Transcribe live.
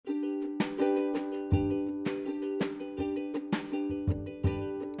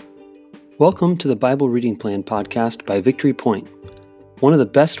Welcome to the Bible Reading Plan podcast by Victory Point. One of the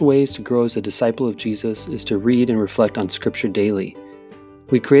best ways to grow as a disciple of Jesus is to read and reflect on Scripture daily.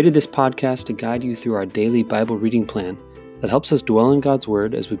 We created this podcast to guide you through our daily Bible reading plan that helps us dwell in God's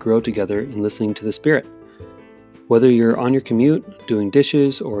Word as we grow together in listening to the Spirit. Whether you're on your commute, doing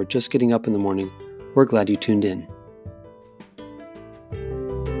dishes, or just getting up in the morning, we're glad you tuned in.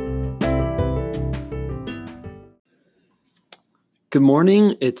 Good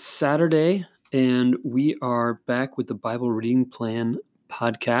morning. It's Saturday, and we are back with the Bible Reading Plan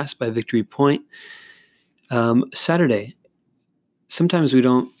podcast by Victory Point. Saturday. Sometimes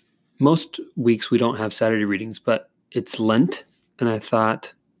most weeks we don't have Saturday readings, but it's Lent, and I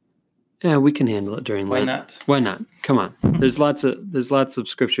thought, we can handle it during Lent. Why not? Come on. There's lots of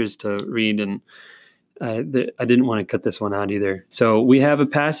scriptures to read, and I didn't want to cut this one out either. So we have a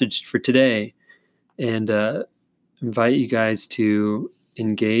passage for today, and invite you guys to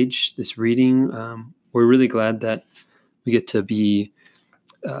engage this reading. We're really glad that we get to be,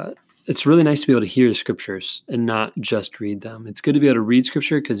 it's really nice to be able to hear the scriptures and not just read them. It's good to be able to read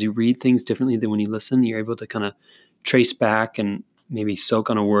scripture because you read things differently than when you listen. You're able to kind of trace back and maybe soak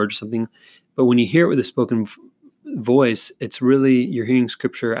on a word or something. But when you hear it with a spoken voice, it's really, you're hearing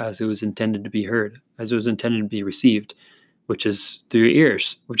scripture as it was intended to be heard, as it was intended to be received, which is through your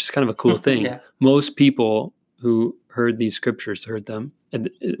ears, which is kind of a cool thing. Yeah. Most people who heard these scriptures, heard them, and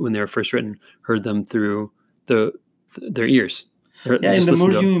when they were first written, heard them through their ears. And the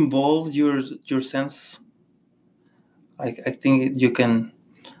more you involve your sense, I think you can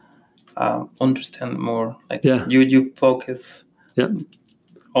understand more. You focus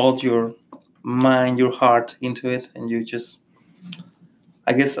all your mind, your heart into it, and you just,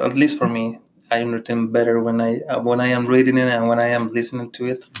 I guess, at least for me, I understand better when I am reading it and when I am listening to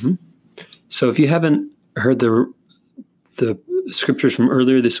it. Mm-hmm. So if you haven't heard the scriptures from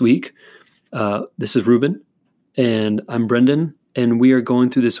earlier this week, this is Ruben, and I'm Brendan, and we are going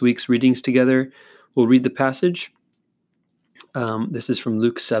through this week's readings together. We'll read the passage. This is from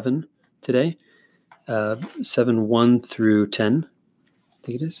Luke 7 today, 7, 1 through 10, I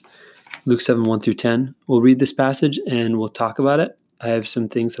think it is. Luke 7, 1 through 10. We'll read this passage, and we'll talk about it. I have some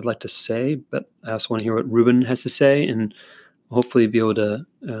things I'd like to say, but I also want to hear what Ruben has to say, and hopefully be able to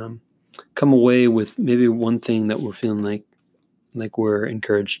come away with maybe one thing that we're feeling like we're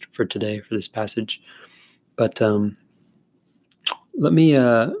encouraged for today for this passage. But let me,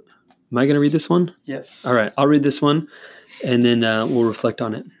 am I going to read this one? Yes. All right, I'll read this one, and then we'll reflect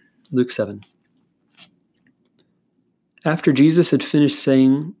on it. Luke 7. After Jesus had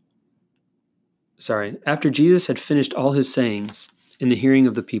finished all his sayings in the hearing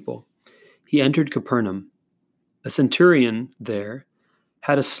of the people, he entered Capernaum. A centurion there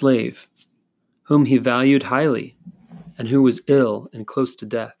had a slave whom he valued highly and who was ill and close to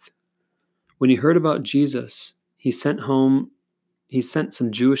death. When he heard about Jesus, he sent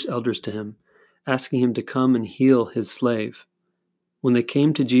some Jewish elders to him, asking him to come and heal his slave. When they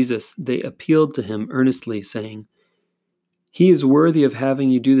came to Jesus, they appealed to him earnestly, saying, "He is worthy of having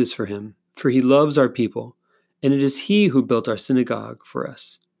you do this for him, for he loves our people, and it is he who built our synagogue for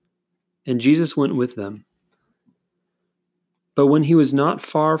us." And Jesus went with them. But when he was not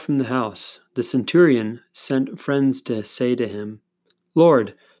far from the house, the centurion sent friends to say to him,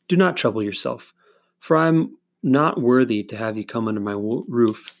 "Lord, do not trouble yourself, for I am not worthy to have you come under my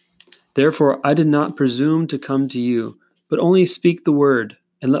roof. Therefore I did not presume to come to you, but only speak the word,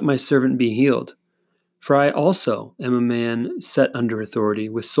 and let my servant be healed. For I also am a man set under authority,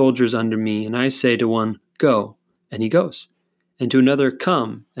 with soldiers under me, and I say to one, 'Go,' and he goes, and to another,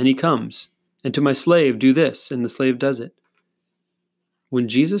 'Come,' and he comes, and to my slave, 'Do this,' and the slave does it." When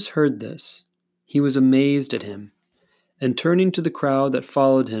Jesus heard this, he was amazed at him, and turning to the crowd that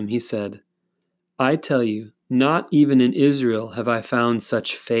followed him, he said, "I tell you, not even in Israel have I found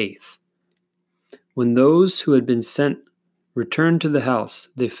such faith." When those who had been sent returned to the house,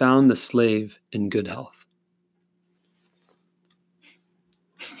 they found the slave in good health.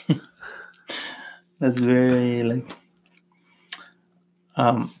 That's very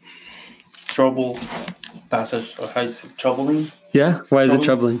trouble passage, or how you say, troubling. Yeah, why is it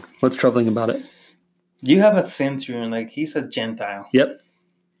troubling? What's troubling about it? You have a centurion, he's a Gentile. Yep.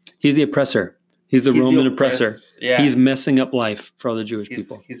 He's the oppressor. He's the Roman oppressor. Yeah. He's messing up life for all the Jewish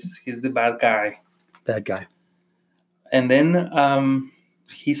people. He's the bad guy. Bad guy. And then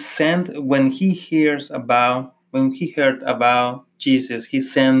he sent, when he heard about Jesus, he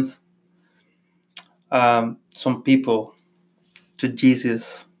sent some people to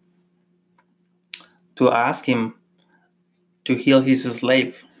Jesus to ask him to heal his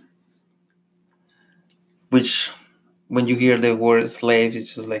slave. Which, when you hear the word slave,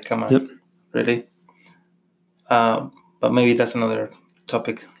 it's just like, come on. Yep. really. But maybe that's another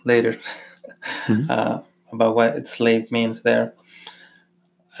topic later. About what slave means there.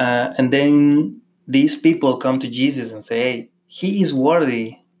 And then these people come to Jesus and say, hey, he is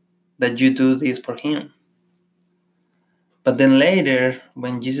worthy that you do this for him. But then later,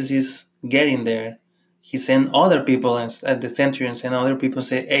 when Jesus is getting there, he sent other people, at the centurion sent other people,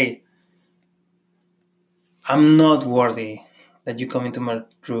 say, hey, I'm not worthy that you come into my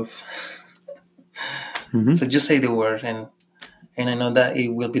roof. So just say the word, and I know that it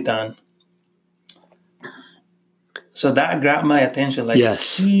will be done. So that grabbed my attention. Like,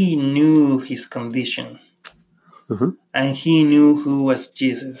 he knew his condition. And he knew who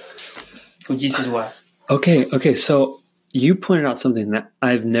Jesus was. Okay. So you pointed out something that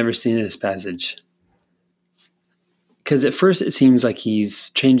I've never seen in this passage. Because at first it seems like he's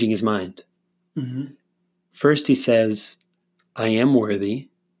changing his mind. First he says, I am worthy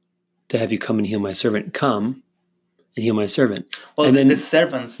to have you come and heal my servant. Come and heal my servant. Well, and then the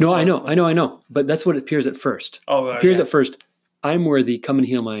servants. No, I know. But that's what it appears at first. At first, I'm worthy, come and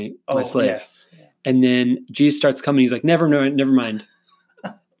heal my slave. Yes. Yeah. And then Jesus starts coming. He's like, never mind.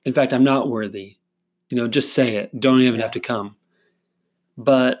 In fact, I'm not worthy. Just say it. Don't even have to come.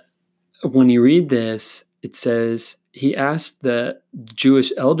 But when you read this, it says he asked the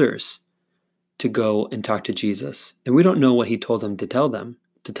Jewish elders to go and talk to Jesus. And we don't know what he told them to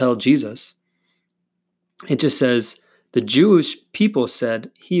tell Jesus. It just says, the Jewish people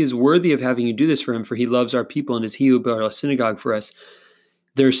said, he is worthy of having you do this for him, for he loves our people and is he who built a synagogue for us.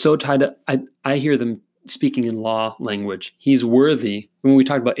 They're so tied up. I hear them speaking in law language. He's worthy. When we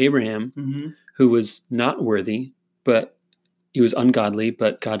talked about Abraham, who was not worthy, but he was ungodly,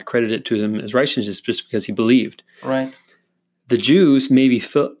 but God credited to him as righteousness just because he believed. Right. The Jews maybe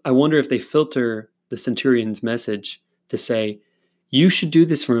I wonder if they filter the centurion's message to say, you should do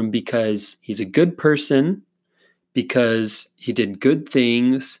this for him because he's a good person, because he did good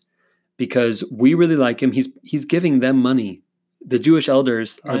things, because we really like him. He's giving them money. The Jewish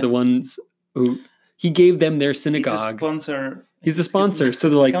elders are the ones who he gave them their synagogue. He's the sponsor. So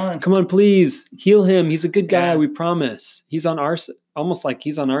they're like, come on, please heal him. He's a good guy. We promise. He's on our, almost like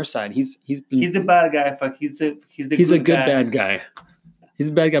he's on our side. He's the bad guy, but he's a good bad guy. He's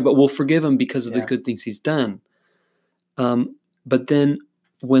a bad guy, but we'll forgive him because of the good things he's done. But then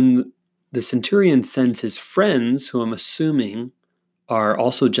when the centurion sends his friends, who I'm assuming are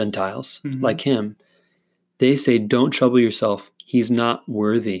also Gentiles like him, they say, don't trouble yourself. He's not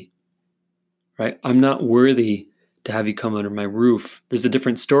worthy, right? I'm not worthy to have you come under my roof. There's a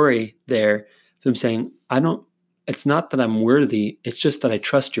different story there. Them saying, it's not that I'm worthy. It's just that I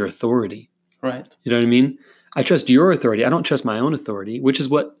trust your authority. Right. You know what I mean? I trust your authority. I don't trust my own authority, which is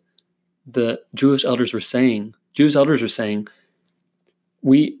what the Jewish elders were saying. Jewish elders were saying,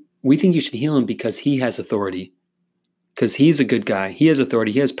 we think you should heal him because he has authority, because he's a good guy. He has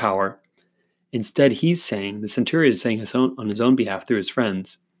authority. He has power. Instead, he's saying, the centurion is saying on his own behalf through his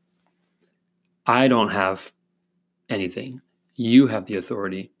friends, I don't have anything. You have the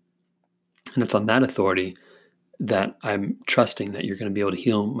authority. And it's on that authority that I'm trusting that you're going to be able to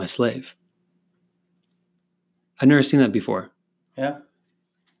heal my slave. I've never seen that before. Yeah.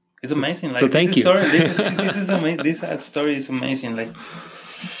 It's amazing. Like, so thank you. This is amazing. This story is amazing. Like,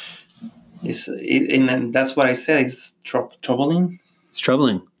 and that's what I said. It's troubling. It's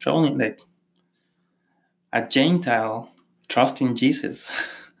troubling. Like a Gentile trusting Jesus.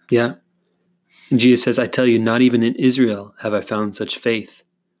 Yeah. And Jesus says, I tell you, not even in Israel have I found such faith.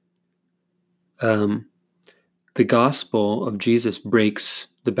 The gospel of Jesus breaks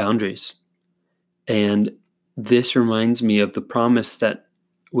the boundaries. And this reminds me of the promise that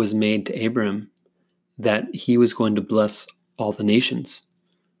was made to Abram, that he was going to bless all the nations.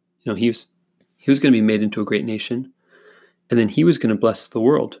 He was going to be made into a great nation, and then he was going to bless the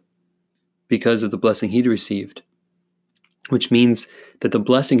world because of the blessing he'd received, which means that the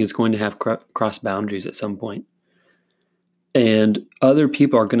blessing is going to have cross boundaries at some point. And other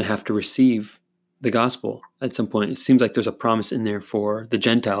people are going to have to receive the gospel at some point. It seems like there's a promise in there for the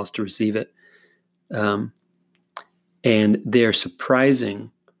Gentiles to receive it. And they're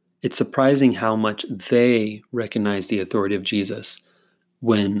surprising. It's surprising how much they recognize the authority of Jesus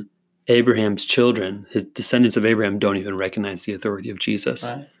when Abraham's children, his descendants of Abraham, don't even recognize the authority of Jesus.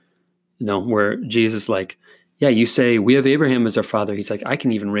 Right. Where Jesus like, yeah, you say we have Abraham as our father. He's like, I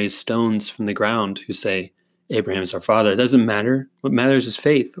can even raise stones from the ground who say Abraham is our father. It doesn't matter. What matters is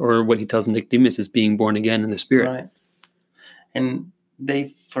faith, or what he tells Nicodemus is being born again in the Spirit. Right. And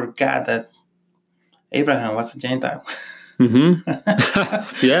they forgot that Abraham was a Gentile.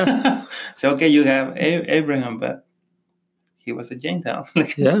 Yeah. So, okay, you have Abraham, but he was a Gentile.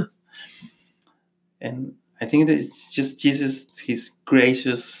 Yeah. And I think that it's just Jesus, his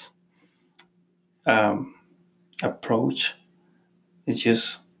gracious approach is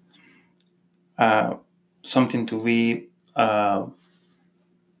just something to be, how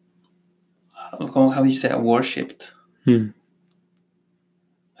do you say, worshipped. Like,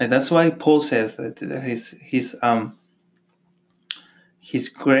 that's why Paul says that his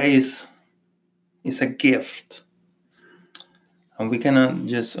grace is a gift, and we cannot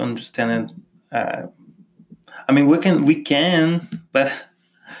just understand it. I mean, we can, but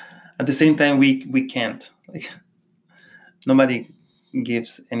at the same time, we can't. Like, nobody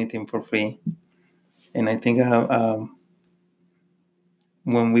gives anything for free, and I think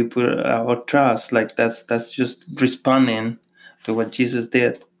when we put our trust, like that's just responding to what Jesus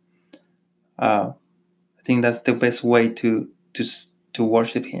did. I think that's the best way to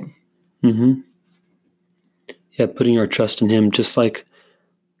worship Him. Mm-hmm. Yeah, putting our trust in Him, just like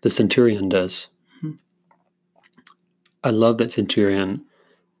the centurion does. Mm-hmm. I love that centurion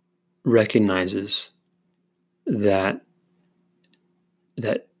recognizes that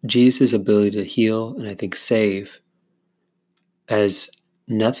Jesus' ability to heal and I think save has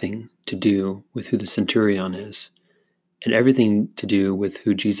nothing to do with who the centurion is, and everything to do with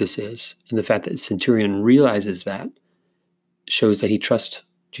who Jesus is. And the fact that the centurion realizes that shows that he trusts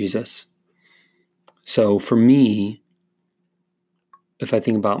Jesus. So for me, if I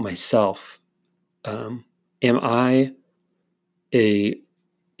think about myself, am I in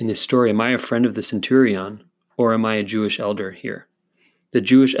this story, am I a friend of the centurion, or am I a Jewish elder here? The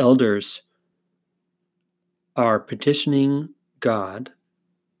Jewish elders are petitioning God,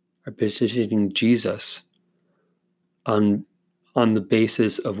 are petitioning Jesus on the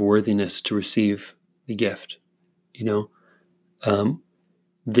basis of worthiness to receive the gift,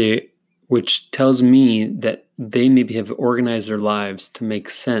 which tells me that they maybe have organized their lives to make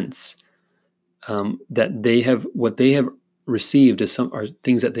sense, that they have what they have received are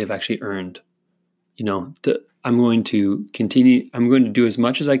things that they've actually earned. I'm going to continue. I'm going to do as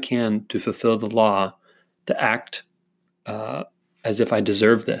much as I can to fulfill the law, to act as if I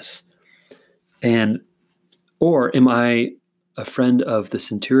deserve this. Or am I a friend of the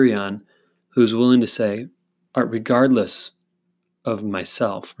centurion who's willing to say, regardless of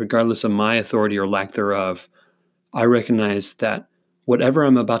myself, regardless of my authority or lack thereof, I recognize that whatever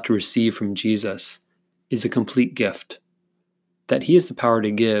I'm about to receive from Jesus is a complete gift, that He has the power to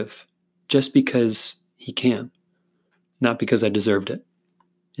give just because He can, not because I deserved it.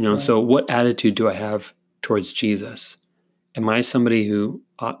 Right. So what attitude do I have towards Jesus? Am I somebody who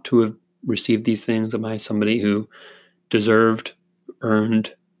ought to have received these things? Am I somebody who deserved,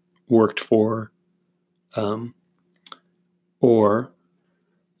 earned, worked for? Or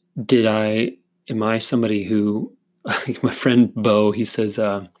am I somebody who, like my friend Bo, he says,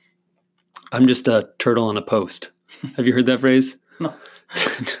 I'm just a turtle on a post. Have you heard that phrase? No.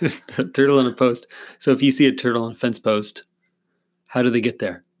 Turtle on a post. So if you see a turtle on a fence post, how do they get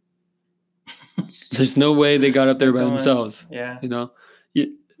there? There's no way they got up there by themselves. Yeah.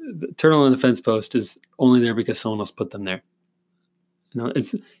 The turtle on the fence post is only there because someone else put them there.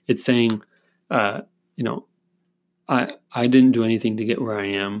 It's saying, I didn't do anything to get where I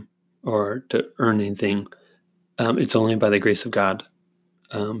am or to earn anything. It's only by the grace of God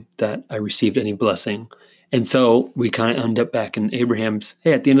that I received any blessing. And so we kind of end up back in Abraham's,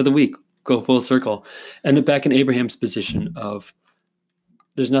 at the end of the week, go full circle, end up back in Abraham's position of,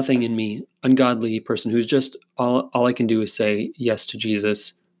 there's nothing in me, ungodly person who's just, all I can do is say yes to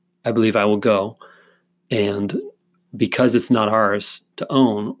Jesus. I believe I will go. And because it's not ours to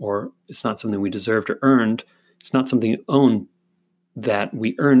own, or it's not something we deserved or earned, it's not something owned that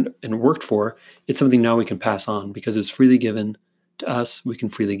we earned and worked for. It's something now we can pass on because it's freely given to us. We can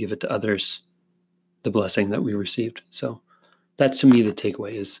freely give it to others, the blessing that we received. So that's, to me, the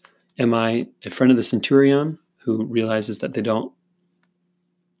takeaway is, am I a friend of the centurion who realizes that they don't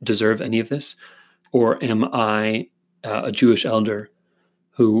deserve any of this? Or am I a Jewish elder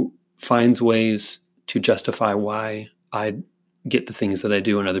who finds ways to justify why I get the things that I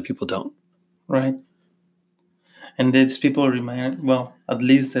do and other people don't? Right. And these people at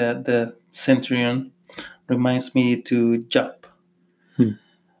least the centurion reminds me to Job.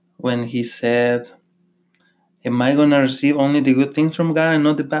 When he said, am I going to receive only the good things from God and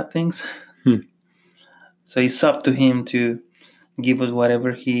not the bad things? So it's up to Him to give us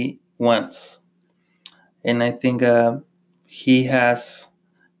whatever He wants. And I think He has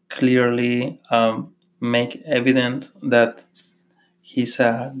clearly make evident that He's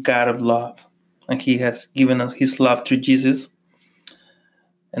a God of love. And He has given us His love through Jesus.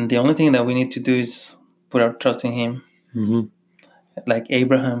 And the only thing that we need to do is put our trust in Him. Mm-hmm. Like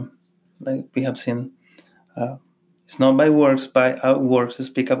Abraham, like we have seen, it's not by works, by our works to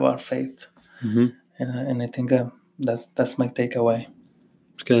speak of our faith. Mm-hmm. And I think that's my takeaway.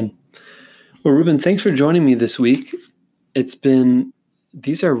 It's good. Well, Ruben, thanks for joining me this week.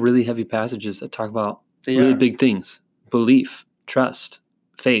 These are really heavy passages that talk about really big things: belief, trust,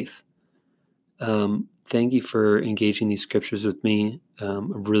 faith. Thank you for engaging these scriptures with me.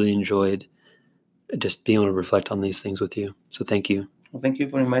 I've really enjoyed just being able to reflect on these things with you. So thank you. Well, thank you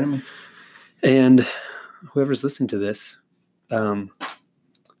for inviting me. And whoever's listening to this,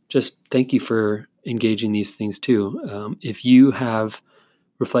 just thank you for engaging these things too. If you have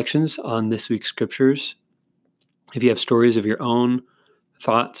reflections on this week's scriptures, if you have stories of your own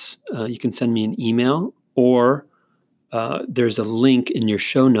thoughts, you can send me an email, or there's a link in your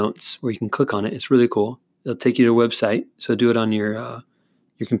show notes where you can click on it. It's really cool. It'll take you to a website. So do it on your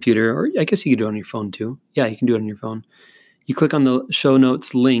computer, or I guess you can do it on your phone too. Yeah, you can do it on your phone. You click on the show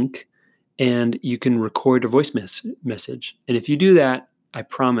notes link, and you can record a voice message. And if you do that, I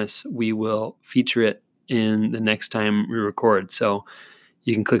promise we will feature it in the next time we record. So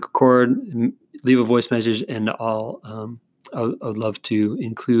you can click record, leave a voice message, and I would love to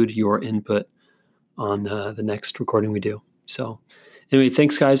include your input on the next recording we do. So anyway,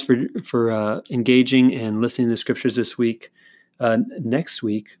 thanks guys for engaging and listening to the scriptures this week. Next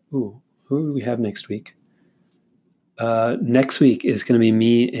week, who do we have next week? Next week is going to be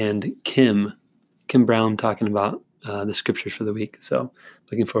me and Kim Brown talking about the scriptures for the week. So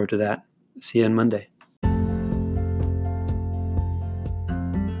looking forward to that. See you on Monday.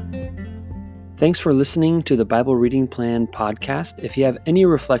 Thanks for listening to the Bible Reading Plan podcast. If you have any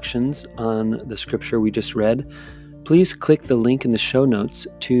reflections on the scripture we just read, please click the link in the show notes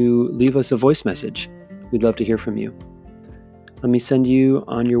to leave us a voice message. We'd love to hear from you. Let me send you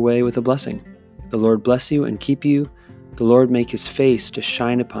on your way with a blessing. The Lord bless you and keep you. The Lord make his face to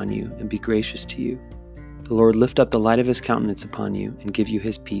shine upon you and be gracious to you. The Lord lift up the light of his countenance upon you and give you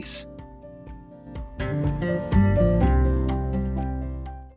his peace.